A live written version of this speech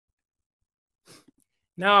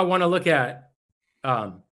Now I want to look at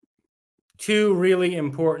two really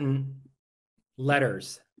important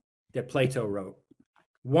letters that Plato wrote.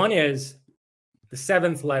 One is the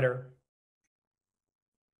seventh letter.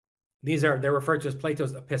 They're referred to as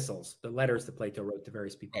Plato's epistles, the letters that Plato wrote to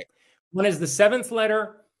various people. Right. One is the seventh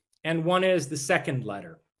letter, and one is the second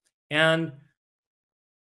letter. And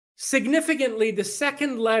significantly, the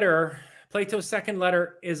second letter, Plato's second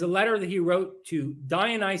letter, is a letter that he wrote to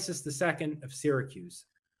Dionysius II of Syracuse.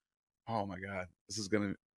 Oh my God, this is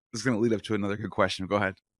gonna lead up to another good question. Go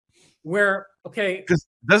ahead. Because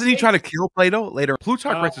doesn't he try to kill Plato later?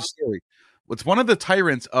 Plutarch writes a story. It's one of the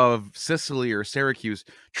tyrants of Sicily or Syracuse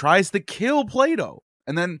tries to kill Plato,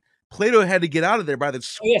 and then Plato had to get out of there by the.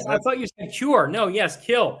 Oh, yes, I thought you said cure. No, yes,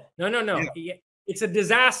 kill. No. Yeah. It's a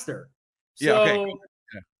disaster. So, yeah. Okay.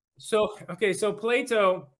 Yeah. So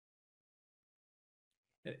Plato.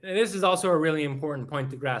 This is also a really important point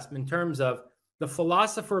to grasp in terms of the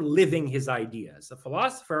philosopher living his ideas. A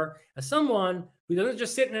philosopher is someone who doesn't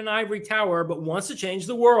just sit in an ivory tower, but wants to change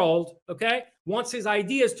the world, okay? Wants his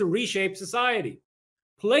ideas to reshape society.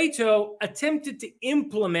 Plato attempted to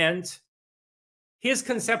implement his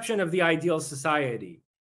conception of the ideal society.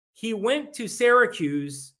 He went to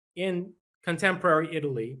Syracuse in contemporary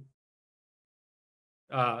Italy,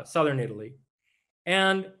 southern Italy,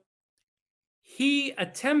 and he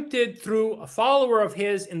attempted through a follower of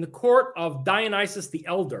his in the court of Dionysius the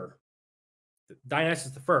Elder,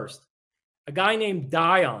 Dionysius I, a guy named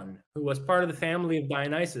Dion, who was part of the family of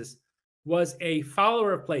Dionysius, was a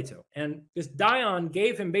follower of Plato. And this Dion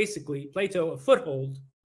gave him basically, Plato, a foothold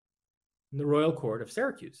in the royal court of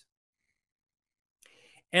Syracuse.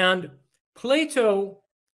 And Plato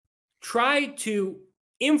tried to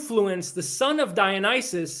influence the son of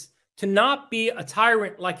Dionysius to not be a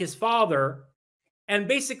tyrant like his father, and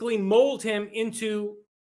basically mold him into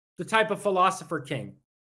the type of philosopher king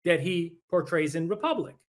that he portrays in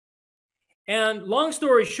Republic. And long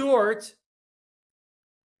story short,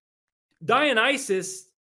 Dionysius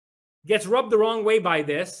gets rubbed the wrong way by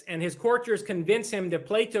this, and his courtiers convince him that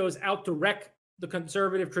Plato's out to wreck the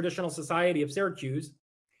conservative traditional society of Syracuse.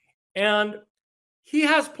 And he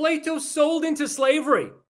has Plato sold into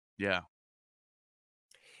slavery. Yeah.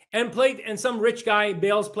 And some rich guy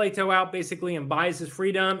bails Plato out basically and buys his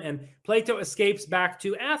freedom, and Plato escapes back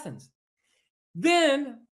to Athens.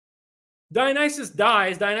 Then Dionysius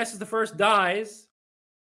dies. Dionysius I dies,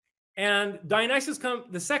 and Dionysius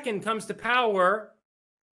II comes to power,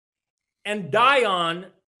 and Dion,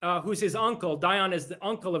 who's his uncle, Dion is the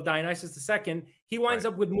uncle of Dionysius II, he winds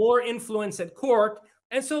up with more influence at court,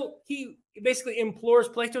 and so he basically implores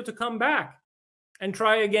Plato to come back and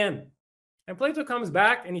try again. And Plato comes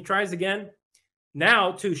back and he tries again,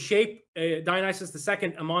 now to shape Dionysius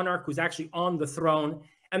II, a monarch who's actually on the throne.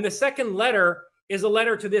 And the second letter is a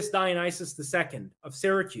letter to this Dionysius II of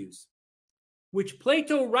Syracuse, which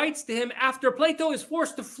Plato writes to him after Plato is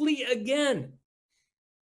forced to flee again.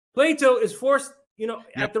 Plato is forced,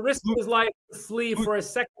 at the risk of his life, to flee for a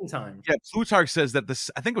second time. Yeah, Plutarch says that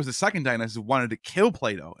I think it was the second Dionysius wanted to kill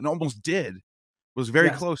Plato and almost did. Was very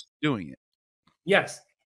close to doing it. Yes.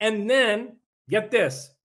 And then, get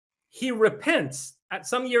this, he repents at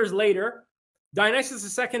some years later.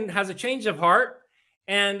 Dionysius II has a change of heart,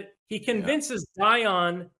 and he convinces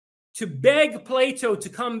Dion to beg Plato to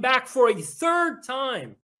come back for a third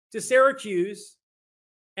time to Syracuse.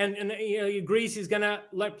 And he agrees he's going to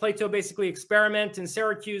let Plato basically experiment in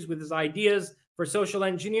Syracuse with his ideas for social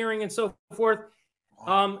engineering and so forth.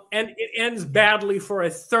 And it ends badly for a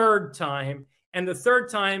third time. And the third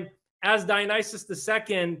time, as Dionysius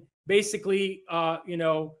II basically,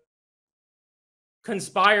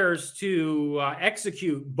 conspires to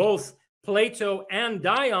execute both Plato and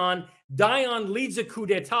Dion, Dion leads a coup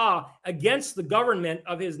d'etat against the government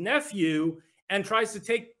of his nephew and tries to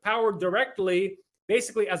take power directly,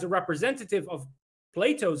 basically as a representative of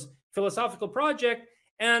Plato's philosophical project.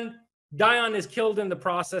 And Dion is killed in the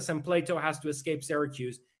process, and Plato has to escape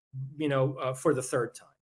Syracuse, for the third time,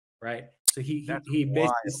 right? So he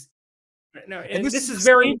basically. No, and this is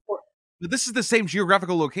very important. But this is the same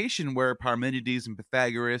geographical location where Parmenides and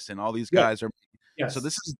Pythagoras and all these guys are. Yes. So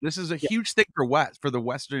this is a huge thing for the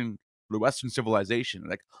Western civilization.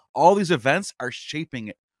 Like, all these events are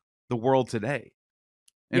shaping the world today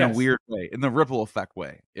in a weird way, in the ripple effect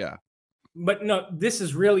way. Yeah. But no, this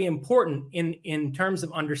is really important in terms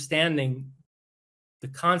of understanding the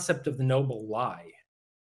concept of the noble lie.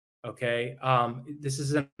 Okay, this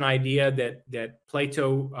is an idea that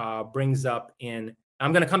Plato brings up in.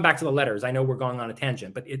 I'm going to come back to the letters. I know we're going on a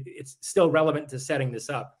tangent, but it's still relevant to setting this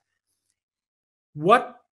up.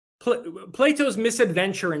 What Plato's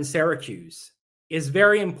misadventure in Syracuse is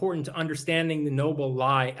very important to understanding the noble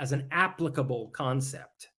lie as an applicable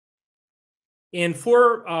concept. In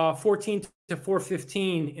 414 to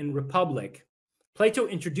 415 in Republic, Plato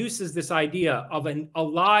introduces this idea of a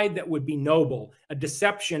lie that would be noble, a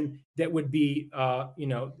deception that would be,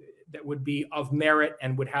 that would be of merit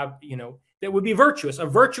and would have, that would be virtuous, a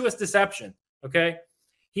virtuous deception. Okay,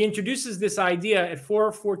 he introduces this idea at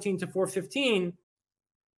 414 to 415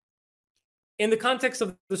 in the context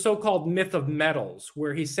of the so-called myth of metals,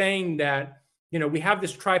 where he's saying that, we have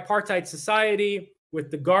this tripartite society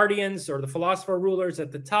with the guardians or the philosopher rulers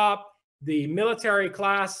at the top, the military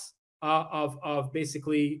class of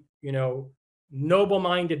basically,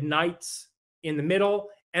 noble-minded knights in the middle,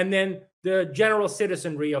 and then the general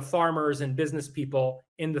citizenry of farmers and business people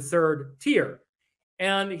in the third tier.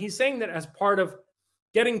 And he's saying that as part of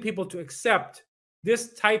getting people to accept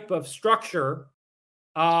this type of structure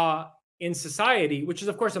in society, which is,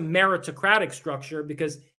 of course, a meritocratic structure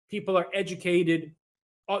because people are educated,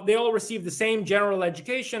 they all receive the same general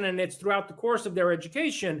education, and it's throughout the course of their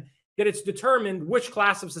education that it's determined which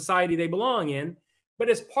class of society they belong in. But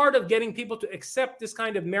as part of getting people to accept this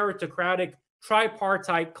kind of meritocratic,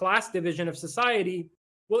 tripartite class division of society,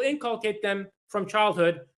 will inculcate them from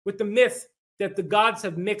childhood with the myth that the gods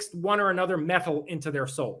have mixed one or another metal into their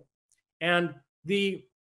soul. And the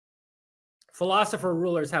philosopher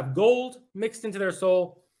rulers have gold mixed into their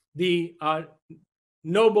soul. The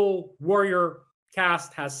noble warrior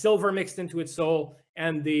caste has silver mixed into its soul.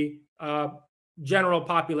 And the general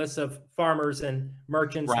populace of farmers and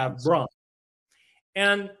merchants have bronze.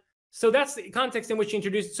 And so that's the context in which he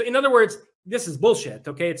introduced. So in other words, this is bullshit,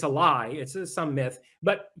 okay? It's a lie. It's some myth.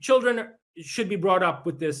 But children should be brought up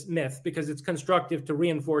with this myth because it's constructive to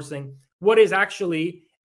reinforcing what is actually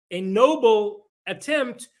a noble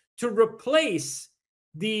attempt to replace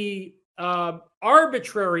the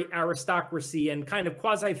arbitrary aristocracy and kind of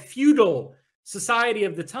quasi-feudal society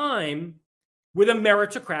of the time with a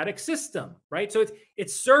meritocratic system, right? So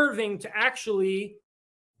it's serving to actually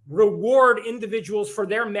reward individuals for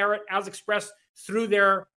their merit as expressed through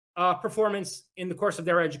their performance in the course of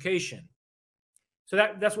their education. So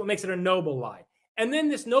that's what makes it a noble lie. And then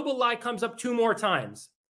this noble lie comes up two more times.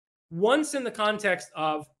 Once in the context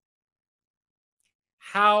of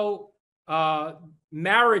how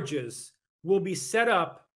marriages will be set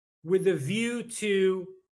up with a view to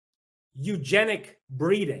eugenic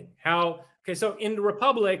breeding. So in the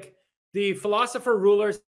Republic, the philosopher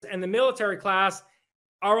rulers and the military class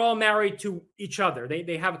are all married to each other.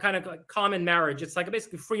 They have a kind of like common marriage. It's like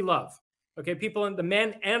basically free love. Okay, people, the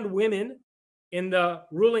men and women in the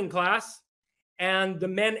ruling class, and the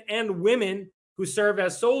men and women who serve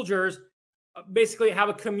as soldiers basically have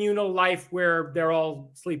a communal life where they're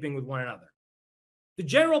all sleeping with one another. The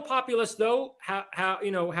general populace, though,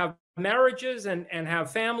 have marriages and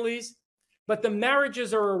have families, but the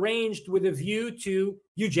marriages are arranged with a view to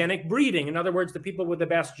eugenic breeding. In other words, the people with the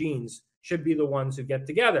best genes should be the ones who get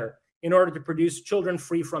together in order to produce children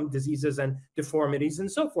free from diseases and deformities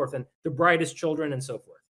and so forth, and the brightest children and so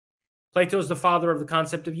forth. Plato is the father of the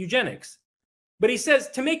concept of eugenics. But he says,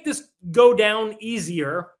 to make this go down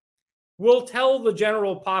easier, we'll tell the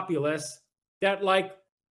general populace that,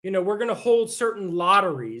 we're going to hold certain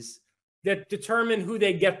lotteries that determine who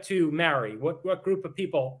they get to marry, what group of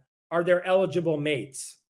people are their eligible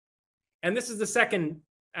mates. And this is the second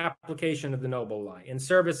application of the noble lie in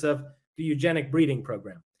service of the eugenic breeding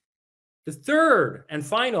program. The third and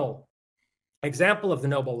final example of the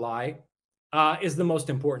noble lie is the most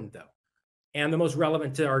important, though, and the most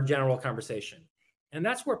relevant to our general conversation. And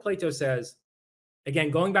that's where Plato says,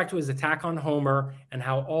 again, going back to his attack on Homer and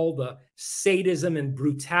how all the sadism and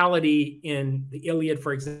brutality in the Iliad,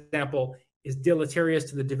 for example, is deleterious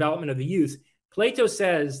to the development of the youth. Plato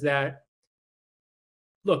says that,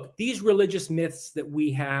 look, these religious myths that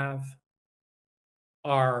we have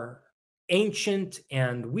are ancient,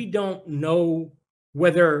 and we don't know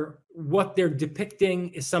whether what they're depicting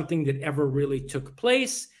is something that ever really took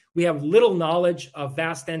place. We have little knowledge of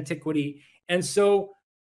vast antiquity. And so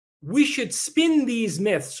we should spin these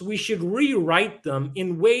myths. We should rewrite them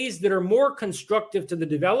in ways that are more constructive to the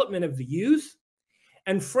development of the youth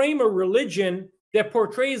and frame a religion that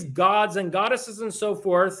portrays gods and goddesses and so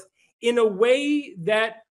forth in a way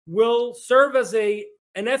that will serve as an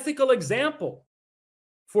ethical example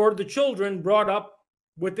for the children brought up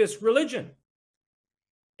with this religion.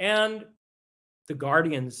 And the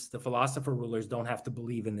guardians, the philosopher rulers, don't have to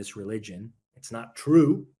believe in this religion. It's not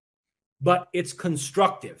true, but it's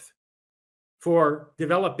constructive for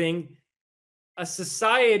developing a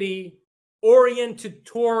society oriented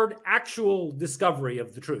toward actual discovery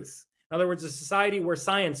of the truth. In other words, a society where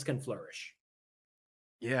science can flourish.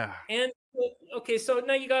 Yeah. And okay, so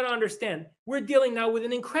now you got to understand, we're dealing now with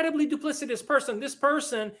an incredibly duplicitous person. This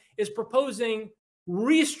person is proposing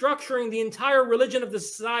restructuring the entire religion of the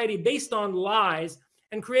society based on lies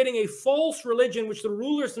and creating a false religion which the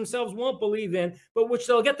rulers themselves won't believe in, but which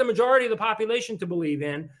they'll get the majority of the population to believe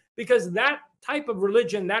in, because that type of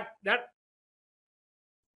religion, that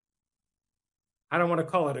I don't want to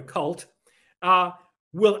call it a cult,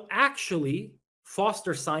 will actually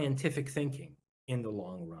foster scientific thinking in the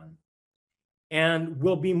long run, and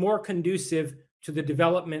will be more conducive to the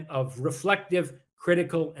development of reflective,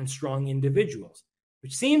 critical, and strong individuals,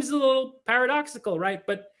 which seems a little paradoxical, right?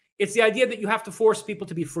 But it's the idea that you have to force people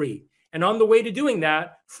to be free. And on the way to doing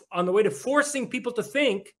that, on the way to forcing people to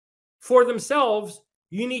think for themselves,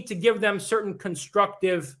 you need to give them certain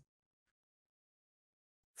constructive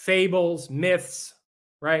fables, myths,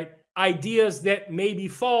 right? Ideas that may be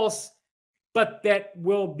false, but that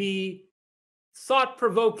will be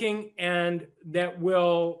thought-provoking and that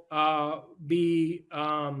will that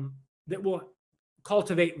will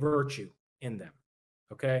cultivate virtue in them.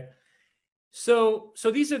 Okay, so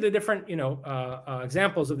these are the different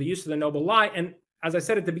examples of the use of the noble lie. And as I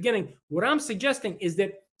said at the beginning, what I'm suggesting is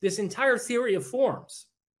that this entire theory of forms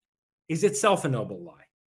is itself a noble lie.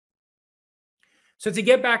 So to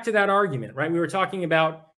get back to that argument, right? We were talking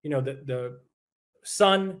about the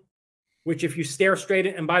sun, which if you stare straight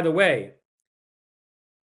at, and by the way,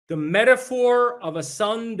 the metaphor of a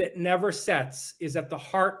sun that never sets is at the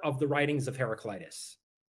heart of the writings of Heraclitus.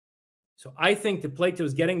 So I think that Plato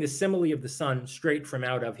is getting the simile of the sun straight from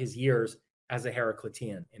out of his years as a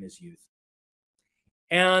Heraclitean in his youth.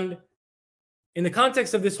 And in the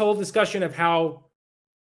context of this whole discussion of how,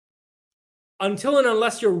 until and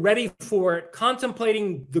unless you're ready for it,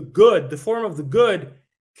 contemplating the good, the form of the good,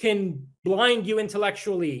 can blind you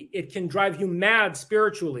intellectually. It can drive you mad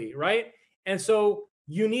spiritually, right? And so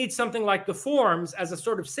you need something like the forms as a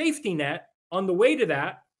sort of safety net on the way to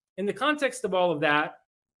that. In the context of all of that,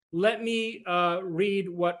 let me read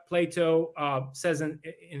what Plato says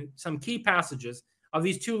in some key passages of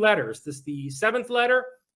these two letters, the seventh letter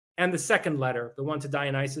and the second letter, the one to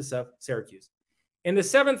Dionysius of Syracuse. In the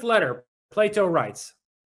seventh letter, Plato writes,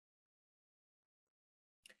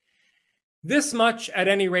 "This much, at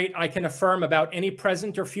any rate, I can affirm about any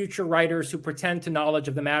present or future writers who pretend to knowledge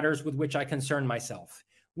of the matters with which I concern myself,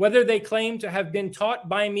 whether they claim to have been taught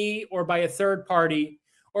by me or by a third party,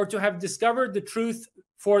 or to have discovered the truth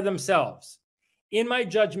for themselves. In my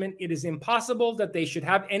judgment, it is impossible that they should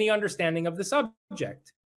have any understanding of the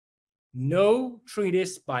subject. No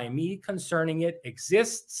treatise by me concerning it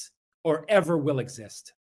exists or ever will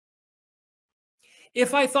exist.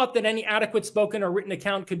 If I thought that any adequate spoken or written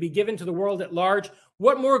account could be given to the world at large,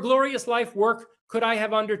 what more glorious life work could I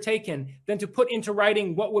have undertaken than to put into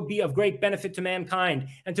writing what would be of great benefit to mankind,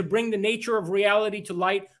 and to bring the nature of reality to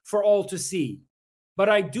light for all to see? But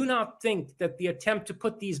I do not think that the attempt to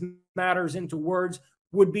put these matters into words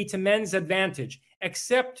would be to men's advantage,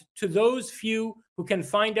 except to those few who can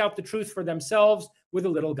find out the truth for themselves with a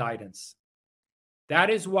little guidance. That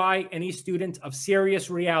is why any student of serious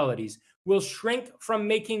realities will shrink from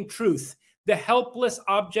making truth the helpless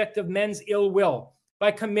object of men's ill will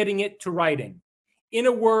by committing it to writing. In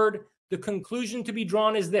a word, the conclusion to be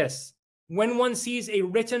drawn is this: when one sees a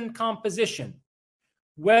written composition,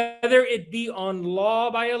 whether it be on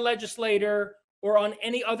law by a legislator or on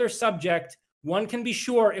any other subject, one can be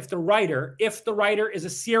sure if the writer is a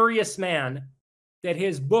serious man, that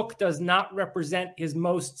his book does not represent his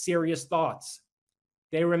most serious thoughts.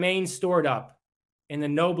 They remain stored up in the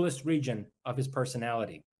noblest region of his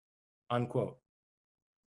personality," unquote.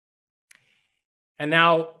 And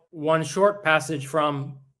now one short passage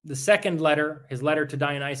from the second letter, his letter to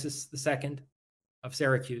Dionysius II of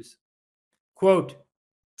Syracuse. Quote,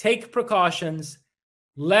 "Take precautions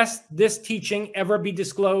lest this teaching ever be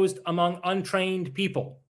disclosed among untrained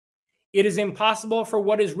people. It is impossible for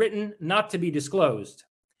what is written not to be disclosed.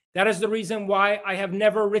 That is the reason why I have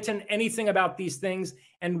never written anything about these things,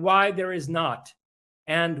 and why there is not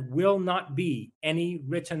and will not be any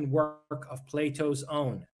written work of Plato's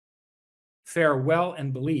own. Farewell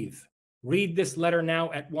and believe. Read this letter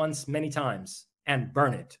now at once many times and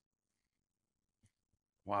burn it."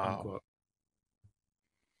 Wow. Unquote.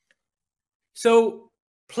 So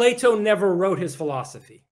Plato never wrote his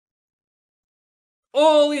philosophy.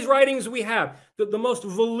 All these writings we have, the most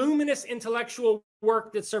voluminous intellectual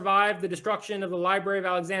work that survived the destruction of the Library of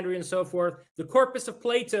Alexandria and so forth, the corpus of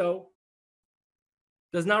Plato,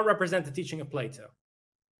 does not represent the teaching of Plato.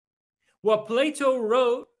 What Plato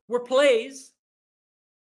wrote were plays.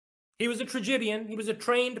 He was a tragedian. He was a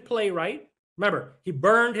trained playwright. Remember, he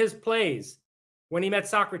burned his plays when he met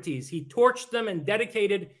Socrates. He torched them and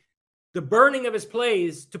dedicated the burning of his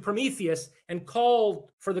plays to Prometheus and called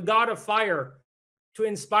for the god of fire to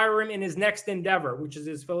inspire him in his next endeavor, which is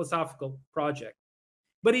his philosophical project.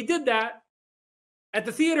 But he did that at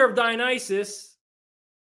the theater of Dionysus,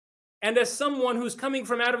 and as someone who's coming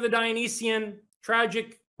from out of the Dionysian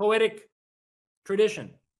tragic poetic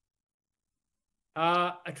tradition,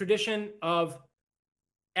 a tradition of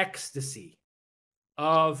ecstasy,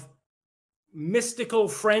 of mystical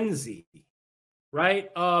frenzy, right?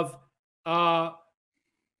 Of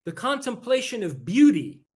the contemplation of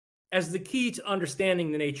beauty as the key to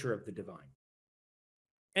understanding the nature of the divine.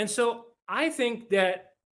 And so I think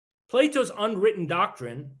that Plato's unwritten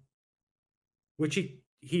doctrine, which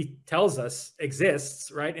he tells us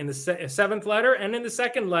exists, right, in the seventh letter and in the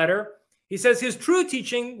second letter, he says his true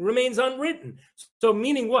teaching remains unwritten. So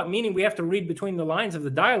meaning what? Meaning we have to read between the lines of the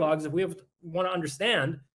dialogues if we want to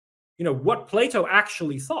understand, what Plato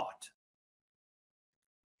actually thought.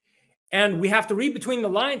 And we have to read between the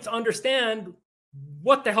lines to understand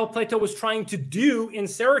what the hell Plato was trying to do in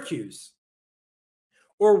Syracuse,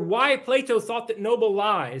 or why Plato thought that noble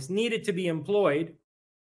lies needed to be employed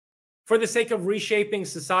for the sake of reshaping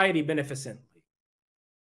society beneficently.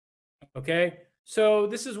 Okay? So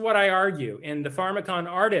this is what I argue in The Pharmakon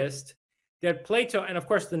Artist, that Plato, and of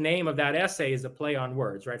course the name of that essay is a play on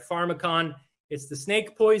words, right? Pharmakon, it's the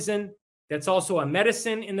snake poison that's also a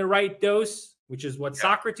medicine in the right dose, which is what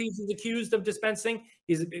Socrates is accused of dispensing.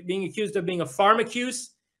 He's being accused of being a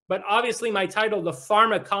pharmacuse, but obviously my title, The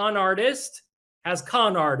Pharmakon Artist, has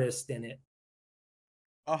con artist in it.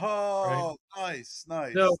 Oh, right? Nice.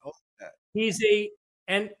 So he's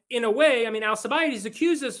and in a way, Alcibiades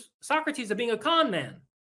accuses Socrates of being a con man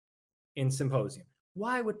in Symposium.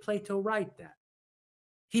 Why would Plato write that?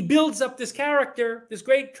 He builds up this character, this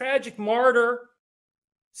great tragic martyr,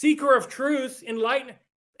 seeker of truth, enlightenment,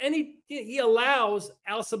 and he allows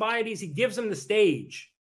Alcibiades, he gives him the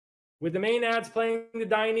stage with the Maenads playing the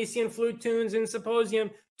Dionysian flute tunes in Symposium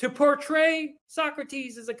to portray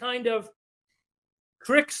Socrates as a kind of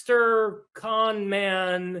trickster, con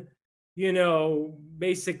man,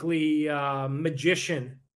 basically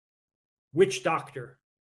magician, witch doctor,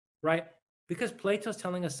 right? Because Plato's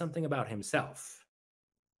telling us something about himself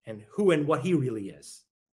and who and what he really is,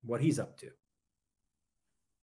 what he's up to.